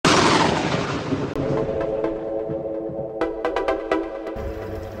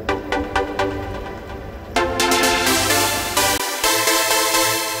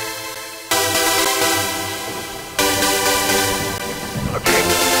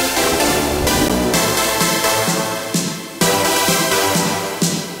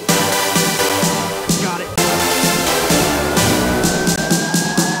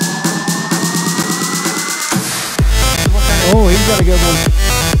good one.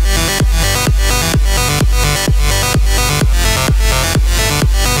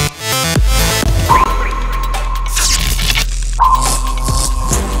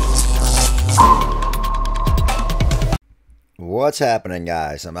 What's happening,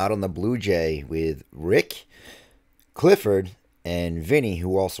 guys? I'm out on the Blue Jay with Rick, Clifford, and Vinny,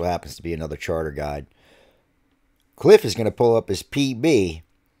 who also happens to be another charter guide. Cliff is going to pull up his PB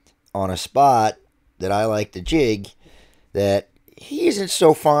on a spot that I like to jig that he isn't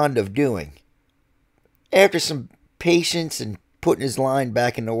so fond of doing. After some patience and putting his line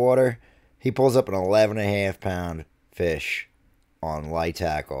back in the water, he pulls up an 11.5 pound fish on light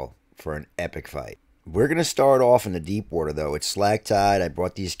tackle for an epic fight. We're going to start off in the deep water, though. It's slack tide. I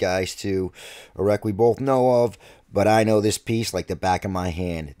brought these guys to a wreck we both know of, but I know this piece like the back of my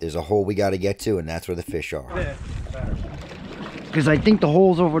hand. There's a hole we got to get to, and that's where the fish are. Because I think the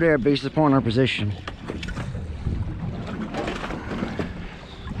hole's over there based upon our position.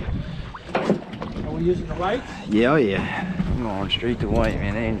 Are we using the lights? Yeah, oh yeah. I'm going straight to white,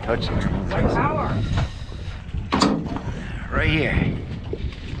 man. They ain't touching me. Right here.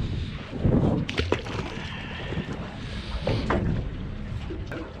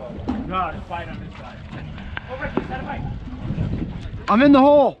 No, it's fine on this side. Oh, Rick, is that a bite? I'm in the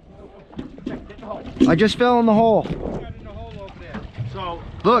hole. Check, get the hole. I just fell in the hole. You got in the hole over there. So,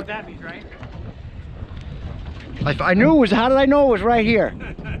 look. What that means, right? I knew it was, how did I know it was right here?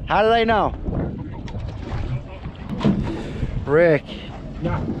 How did I know? Rick,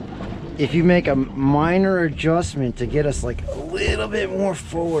 Yeah. if you make a minor adjustment to get us like a little bit more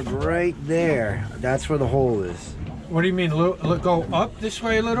forward right there, that's where the hole is. What do you mean, go up this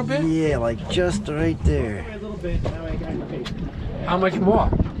way a little bit? Yeah, like just right there. A little bit. Now I got the bait. How much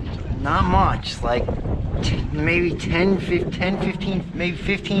more? Not much, like maybe 10, 15, maybe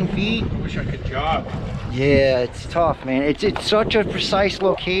 15 feet. I wish I could jog. Yeah, it's tough, man. It's such a precise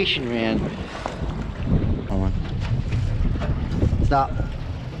location, man. Hold on. Stop.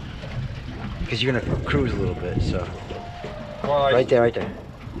 Because you're gonna cruise a little bit, so. Well, Right there, right there.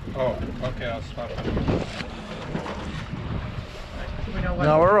 Oh, okay, I'll stop.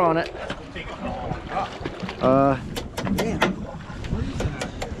 No, we're on it. Yeah,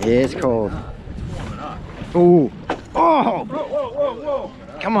 it's cold. Ooh. Oh! Whoa, whoa, whoa, whoa.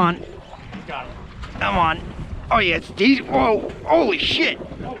 Come on. Got it. Come on. Oh yeah, it's these. Whoa! Holy shit!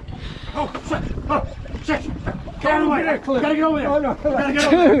 Oh, shit. Oh, shit. Get out of the way. Gotta get over there. Oh, no. Gotta get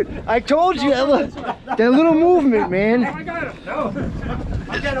over there. Dude, I told you that little movement, man. I got him. No.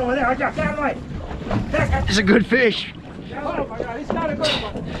 I'll get over there. I got. Get out of the way. It's a good fish. Oh my God, he's got a good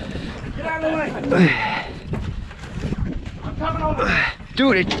one. Get out of the way. I'm coming over.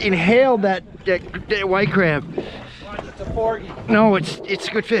 Dude, it inhaled that white crab. It's a porgy. No, it's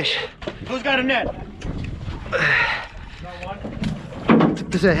a good fish. Who's got a net?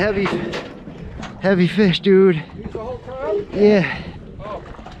 It's a heavy fish, dude. Use the whole crab? Yeah. Oh.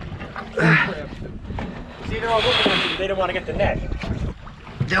 See, they're all looking at you. They don't want to get the net.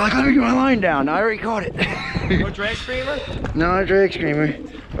 They're like, let me get my line down. I already caught it. What, drag streamer? No, a drag screamer.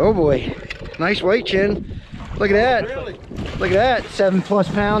 Oh boy. Nice white chin. Look at that. Really? Look at that.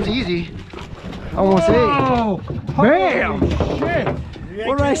 7+ pounds easy. Almost 8. Oh, Bam! shit.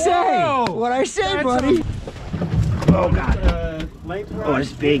 What did I say? What'd I say, buddy? Oh God. Lengthwise? Oh,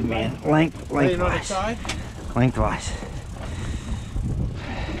 it's big, man. Lengthwise. Side? Lengthwise.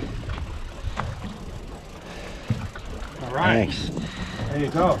 All right. Thanks. There you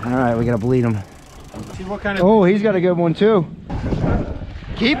go. All right, we gotta bleed him. See what kind of... Oh, he's got a good one too.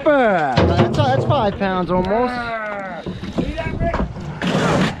 Keeper. That's 5 pounds almost. See that, Rick?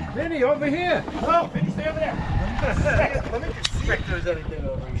 Vinny, over here. No, Vinny, stay over there. Let me just see if there's anything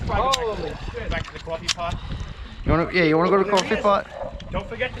over here. Holy shit. Back to the coffee pot. You wanna go to the coffee pot? Don't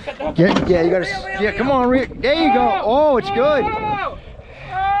forget to set the hook. Yeah, you gotta. Yeah, come on, Rick. There you go. Oh, it's good. Oh!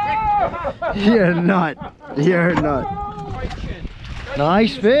 You're a nut. You're a nut.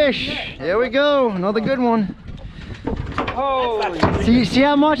 Nice fish. There we go. Another good one. Holy. See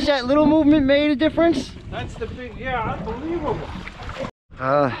how much that little movement made a difference? That's the big, yeah, unbelievable.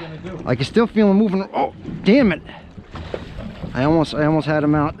 I can still feel him moving. Oh, damn it. I almost had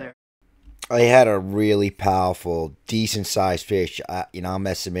him out there. I had a really powerful, decent-sized fish. I'm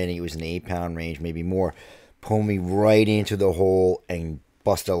estimating it was in the 8-pound range, maybe more. Pull me right into the hole and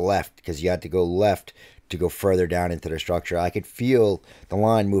bust a left, because you had to go left to go further down into the structure. I could feel the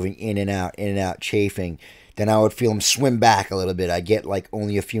line moving in and out, chafing. Then I would feel him swim back a little bit. I get like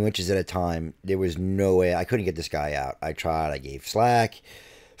only a few inches at a time. There was no way. I couldn't get this guy out. I tried. I gave slack.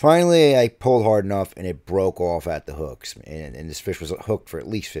 Finally, I pulled hard enough, and it broke off at the hooks. And this fish was hooked for at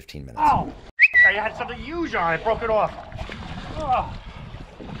least 15 minutes. Oh! I had something huge on it. Broke it off. Oh,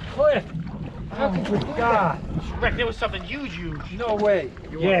 Cliff. How could you do that? Rick, there was something huge. No way.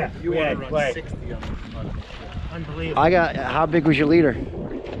 You want to run 60 on it. Unbelievable. I got, how big was your leader?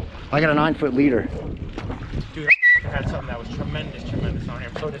 I got a 9-foot leader. Dude, I had something that was tremendous on here.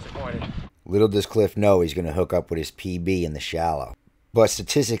 I'm so disappointed. Little does Cliff know he's going to hook up with his PB in the shallow. But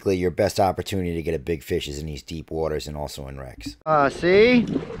statistically, your best opportunity to get a big fish is in these deep waters and also in wrecks. See?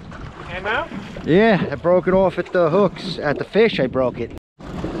 Came out? Yeah, I broke it off at the hooks. At the fish, I broke it.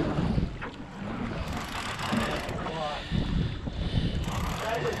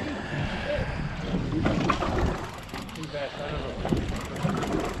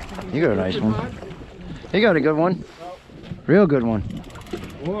 You got a nice one. You got a good one. Real good one.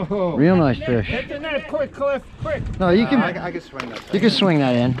 Whoa. Real nice fish. Hit the net quick, Cliff, quick. No, you can. I can swing that. You can swing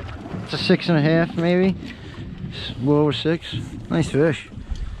that in. It's a 6.5, maybe. A little over 6. Nice fish.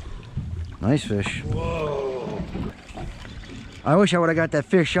 Nice fish. Whoa. I wish I would have got that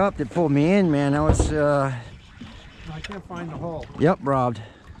fish up that pulled me in, man. That was. I can't find the hole. Yep, robbed.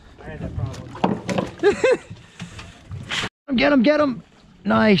 I had that problem. Get him.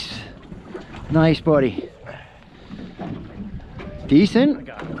 Nice. Nice, buddy. Decent.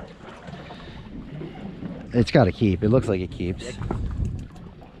 It's got to keep. It looks like it keeps.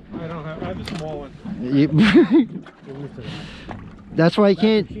 I don't have. I have a small one. That's why you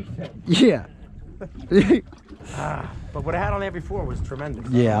can't. Yeah. But what I had on there before was tremendous.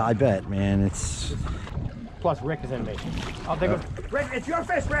 Yeah, I bet, man. It's. Plus, Rick is in me. I'll take Rick, it's your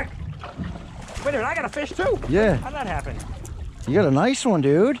fish, Rick. Wait a minute, I got a fish too. Yeah. How'd that happen? You got a nice one,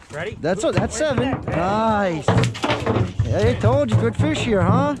 dude. Ready? That's 7. Nice. Yeah, I told you, good fish here,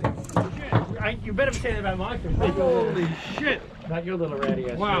 huh? You better be saying about my fish. Holy shit. Not your little ratty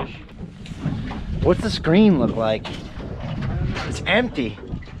ass Wow. fish. What's the screen look like? It's empty.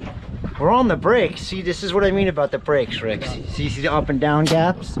 We're on the brakes. See, this is what I mean about the brakes, Rick. See the up and down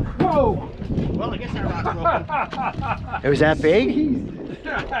gaps? Whoa. Well, I guess that rod's broken. It was that big?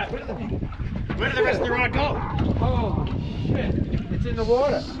 Where did the rest of the rod go? Oh shit. It's in the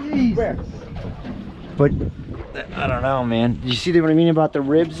water. Where? But I don't know, man. You see what I mean about the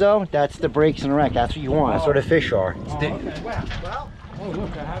ribs, though? That's the brakes and wreck. That's what you want. That's what the fish are. Oh, okay. Well. Oh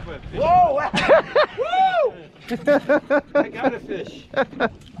look, I have a fish. Whoa! Woo! I got a fish.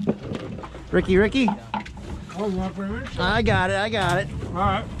 Ricky. Oh, you want for a minute? I got it. All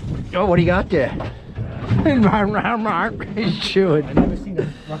right. Oh, what do you got there? He's chewing. I've never seen a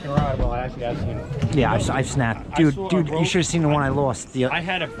fucking rod. Well, actually, I've seen it. Yeah, I've snapped. I Dude, saw a you rope. should have seen the one I lost. I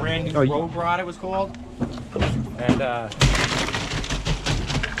had a brand new Oh, you- rope rod, it was called. And,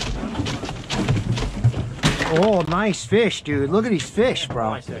 Oh, nice fish, dude. Look at these fish, bro.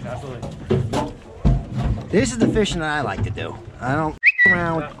 nice fish, absolutely. This is the fishing that I like to do. I don't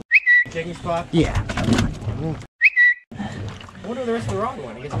around. Jigging spot. Yeah. I wonder where the rest of the rod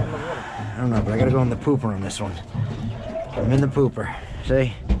went. I guess in the water. I don't know, but I gotta go in the pooper on this one. I'm in the pooper.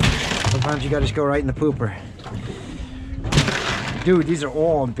 See? Sometimes you gotta just go right in the pooper. Dude, these are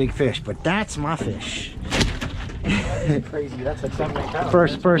all big fish, but that's my fish. That's crazy. That's like 7 8 pounds.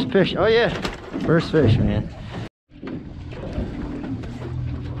 First fish. Oh yeah. First fish, man.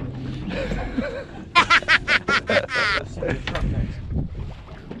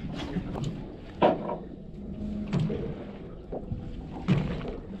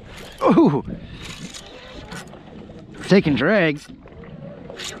 Ooh. Taking drags.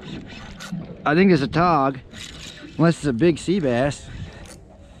 I think it's a tog. Unless it's a big sea bass.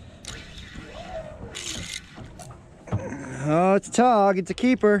 Oh, it's a tog. It's a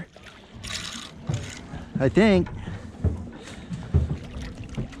keeper. I think.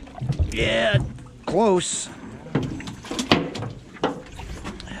 Yeah, close.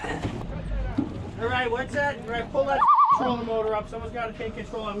 All right, what's that? All right, pull that trolling motor up. Someone's got to take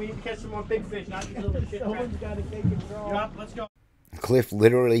control. And we need to catch some more big fish, not these little shit. Someone's got to take control. Yep, let's go. Cliff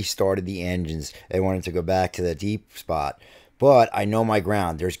literally started the engines. They wanted to go back to the deep spot. But I know my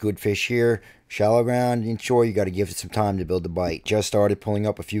ground. There's good fish here. Shallow ground, inshore, you got to give it some time to build the bite. Just started pulling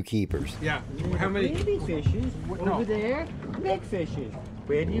up a few keepers. Yeah. How many? Baby fishes No. over there. Big fishes.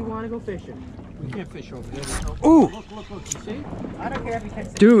 Where do you want to go fishing? We can't fish over there. Ooh, Look, you see? I don't care if you catch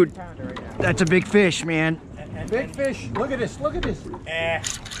a Dude. pounder right now. that's a big fish, man. Big fish. Look at this. Look at this. Eh,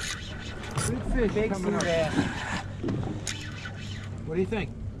 Big fish big coming sea up. bass. What do you think?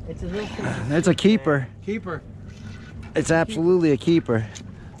 It's a little fish. That's a keeper. Keeper. It's absolutely a keeper.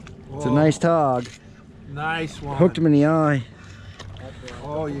 It's a Whoa. nice tog. Nice one. Hooked him in the eye.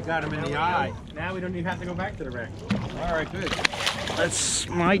 Oh, you got him in the eye. Now we don't even have to go back to the wreck. All right, good. That's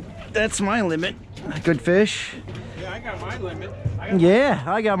my limit. Good fish. Yeah, I got my limit. Yeah,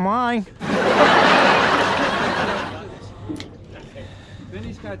 I got mine.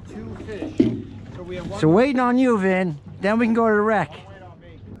 Vinny's got 2 fish. So we have 1. So waiting on you, Vin. Then we can go to the wreck.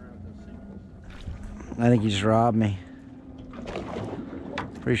 I think he just robbed me.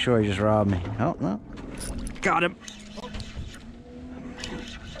 Pretty sure he just robbed me. Oh, no. Got him.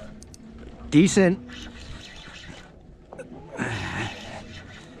 Decent.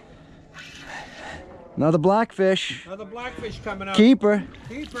 Another blackfish. Another blackfish coming up. Keeper,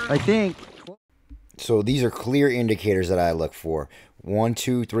 Keeper. I think. So these are clear indicators that I look for. 1,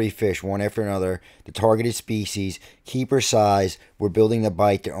 2, 3 fish, one after another. The targeted species, keeper size. We're building the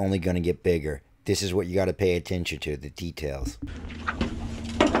bite. They're only going to get bigger. This is what you got to pay attention to, the details.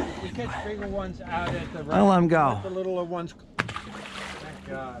 We catch bigger ones out at the I'll let him go. The littler ones. Thank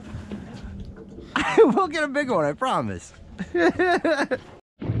God. We'll get a big one, I promise.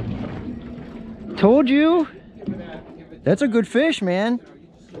 Told you. That's a good fish, man.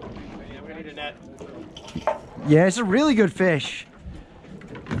 Yeah, it's a really good fish.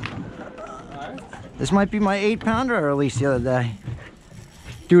 This might be my 8-pounder I released the other day.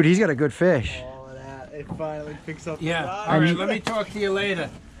 Dude, he's got a good fish. It finally picks up. Yeah. The rod. All right. Let me talk to you later.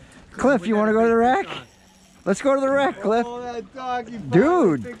 Cliff, you want to go to the wreck? Let's go to the wreck, Cliff. Oh, that dog, he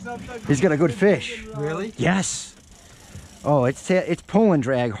Dude, picks up the he's got a good fish. Really? Yes. Oh, it's pulling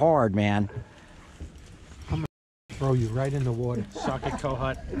drag hard, man. Throw you right in the water. Suck it,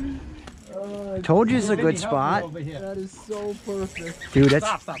 Cohut. Told you it's a good spot. That is so perfect. Dude,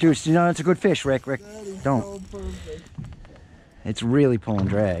 dude, you know, it's a good fish, Rick. That is Don't. so perfect. It's really pulling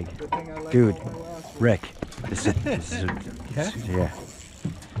drag. Good thing I let Dude, go of my last one. Rick. Yeah.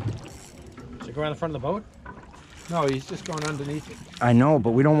 Should I go around the front of the boat? No, he's just going underneath it. I know,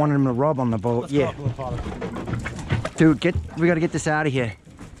 but we don't want him to rub on the boat. Let's Yeah. go up a little farther. Dude, we gotta get this out of here.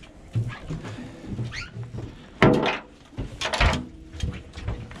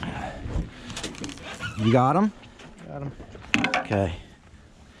 You got him? Got him. Okay.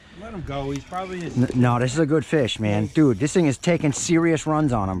 Let him go. He's probably No, this is a good fish, man. Dude, this thing is taking serious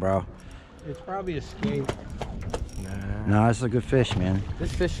runs on him, bro. it's probably escaped. No, this is a good fish, man.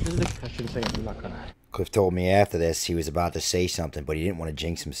 This fish is I shouldn't say I'm not gonna. Cliff told me after this he was about to say something, but he didn't want to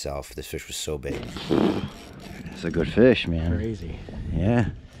jinx himself. This fish was so big. It's a good fish, man. Crazy. Yeah.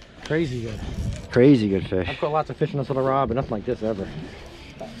 Crazy good. Crazy good fish. I've caught lots of fish in this little rod, but nothing like this ever.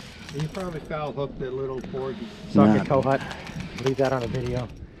 He probably foul hooked that little porgy. Suck Nah. it, Cohut. Leave that on a video.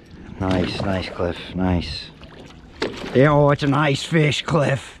 Nice, nice, Cliff. Nice. Yeah, oh, it's a nice fish,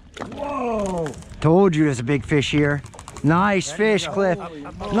 Cliff. Whoa! Told you there's a big fish here. Nice fish, Cliff.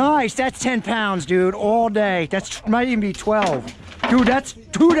 Nice, that's 10 pounds, dude, all day. That's might even be 12. Dude,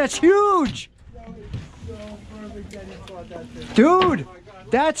 that's huge. Dude,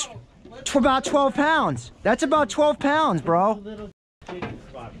 that's about 12 pounds. That's about 12 pounds, bro.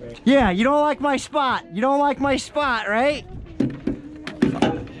 Yeah, you don't like my spot. You don't like my spot, right?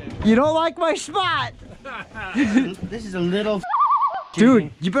 You don't like my spot. This is a little.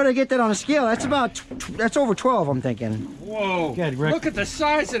 Dude, you better get that on a scale. That's about, that's over 12, I'm thinking. Whoa! Good, Rick. Look at the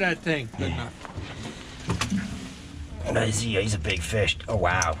size of that thing. Good enough. He's a big fish. Oh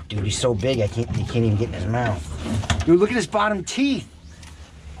wow, dude, he's so big he can't even get in his mouth. Dude, look at his bottom teeth.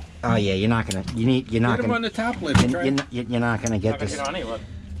 Oh yeah, you're not gonna Get him on the top lip. you're not gonna get this. Look.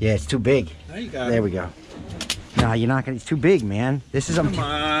 Yeah, it's too big. There you go. There we go. No, you're not gonna. It's too big, man. This is Come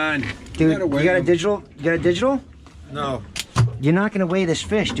on. dude. You weigh got a him. digital? You got a digital? No. You're not gonna weigh this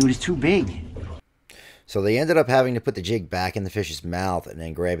fish, dude. It's too big. So they ended up having to put the jig back in the fish's mouth and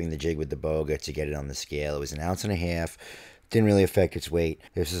then grabbing the jig with the boga to get it on the scale. It was 1.5 ounces. Didn't really affect its weight.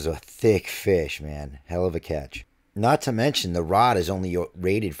 This is a thick fish, man. Hell of a catch. Not to mention, the rod is only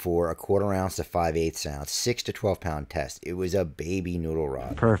rated for a 1/4 ounce to 5/8 ounce, 6 to 12 pound test. It was a baby noodle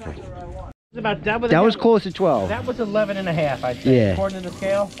rod. Perfect. That was close to 12. That was 11 and a half, I'd say, Yeah. according to the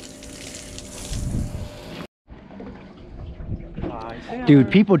scale.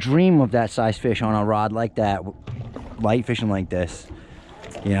 Dude, people dream of that size fish on a rod like that, light fishing like this.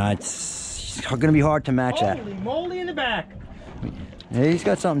 You know, it's gonna be hard to match that. Holy moly in the back. Yeah, he's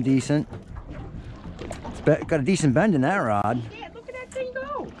got something decent. It's got a decent bend in that rod. Yeah, look at that thing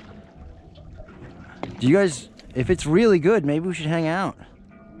go. Do you guys, if it's really good, maybe we should hang out.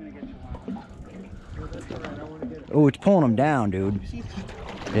 Oh, it's pulling him down, dude.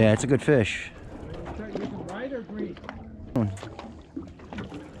 Yeah, it's a good fish. Right or green?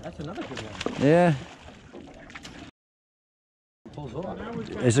 That's another good one. Yeah, Pulls off.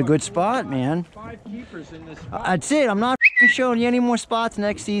 it's a good spot, man. 5 keepers in this spot. That's it. I'm not showing you any more spots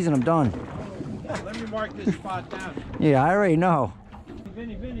next season. I'm done. Let me mark this spot down. Yeah, I already know.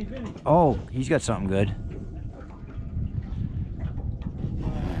 Vinny. Oh, he's got something good.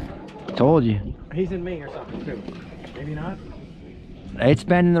 Told you. He's in me or something too. Maybe not. It's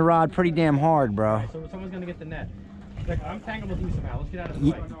bending the rod pretty damn hard, bro. So someone's gonna get the net. Look, I'm tangled with you somehow. Let's get out of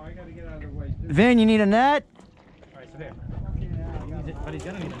the way. No, I gotta get out of the way. Vin, you need a net? All right, so here. But he's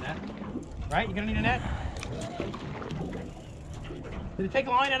gonna need a net. Right? You gonna need a net? Did it take a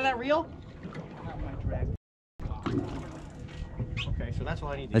line out of that reel? Okay, so that's all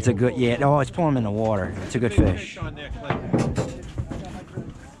I need to That's do. a good, yeah. Oh, it's pulling him in the water. It's a good fish. On there, Cliff.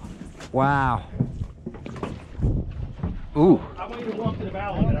 Wow. Ooh. I want you to walk to the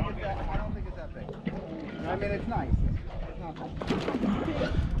bow of it. I don't think it's that big. I mean, it's nice. It's not that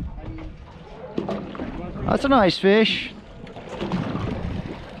big. That's a nice fish.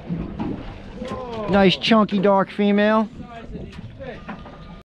 Nice chunky dark female.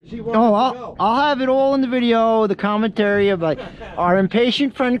 Oh, I'll have it all in the video, the commentary about our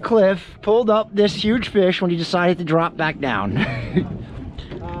impatient friend Cliff pulled up this huge fish when he decided to drop back down. I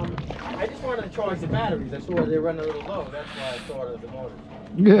just wanted to charge the batteries. I saw they run a little low. That's why I thought of the motors.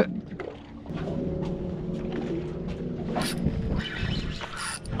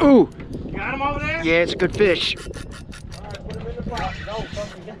 Yeah. Ooh. You got him over there? Yeah, it's a good fish. All right, put him in the box. No,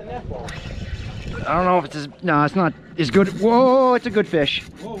 fucking get the net ball. I don't know if it's as, no, it's not as good. Whoa, it's a good fish.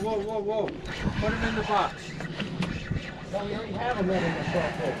 Whoa, whoa, whoa, whoa. Put him in the box. No, we already have a net in the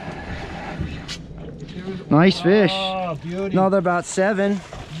soft. Nice fish. Oh, beauty. Another about 7.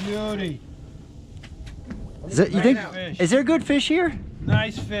 Beauty. Is that, you think? Fish. Is there good fish here?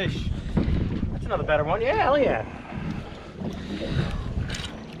 Nice fish. That's another better one. Yeah, hell yeah.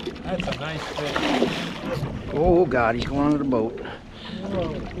 That's a nice fish. Oh God, he's going under the boat.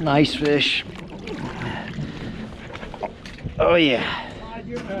 Nice fish. Oh yeah. Todd,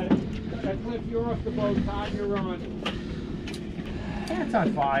 you're Cliff, you're off the boat. Todd, you're on. That's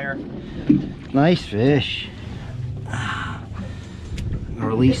on fire. Nice fish. Gonna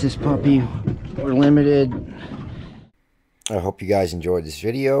release this puppy. We're limited. I hope you guys enjoyed this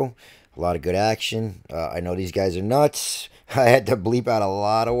video. A lot of good action. I know these guys are nuts. I had to bleep out a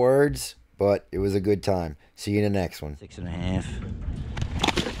lot of words, but it was a good time. See you in the next one. 6.5.